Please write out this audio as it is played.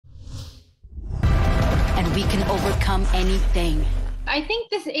we can overcome anything. I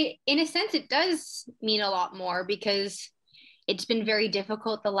think in a sense, it does mean a lot more because it's been very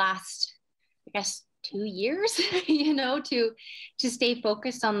difficult the last, I guess, 2 years, to stay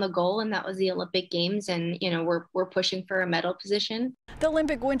focused on the goal, and that was the Olympic Games, and we're pushing for a medal position. The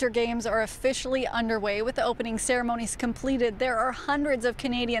Olympic Winter Games are officially underway. With the opening ceremonies completed, there are hundreds of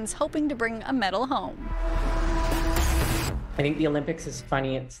Canadians hoping to bring a medal home. I think the Olympics is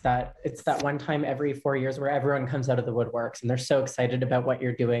funny. It's that one time every 4 years where everyone comes out of the woodworks and they're so excited about what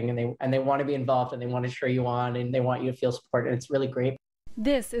you're doing, and they want to be involved and they want to cheer you on and they want you to feel support, and it's really great.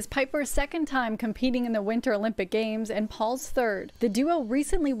 This is Piper's second time competing in the Winter Olympic Games and Paul's third. The duo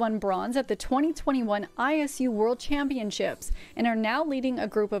recently won bronze at the 2021 ISU World Championships and are now leading a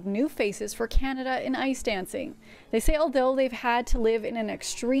group of new faces for Canada in ice dancing. They say although they've had to live in an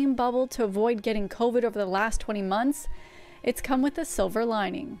extreme bubble to avoid getting COVID over the last 20 months, it's come with a silver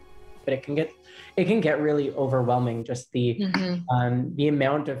lining. But it can get really overwhelming, just the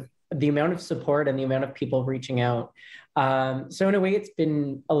amount of support and the amount of people reaching out. So in a way, it's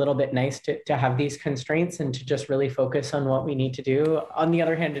been a little bit nice to have these constraints and to just really focus on what we need to do. On the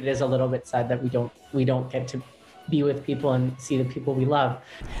other hand, it is a little bit sad that we don't get to be with people and see the people we love.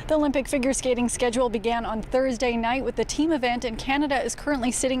 The Olympic figure skating schedule began on Thursday night with the team event, and Canada is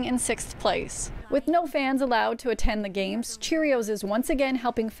currently sitting in 6th place. With no fans allowed to attend the games, Cheerios is once again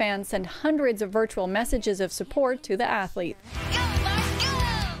helping fans send hundreds of virtual messages of support to the athletes.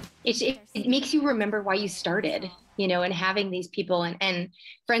 It makes you remember why you started, and having these people and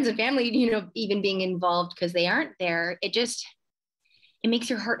friends and family, even being involved because they aren't there. It makes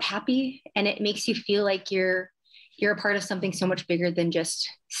your heart happy, and it makes you feel like you're a part of something so much bigger than just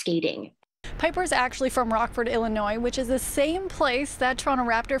skating. Piper's actually from Rockford, Illinois, which is the same place that Toronto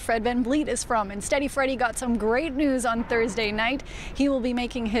Raptor Fred VanVleet is from. And Steady Freddy got some great news on Thursday night. He will be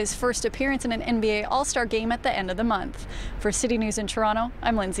making his first appearance in an NBA All-Star game at the end of the month. For City News in Toronto,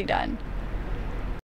 I'm Lindsay Dunn.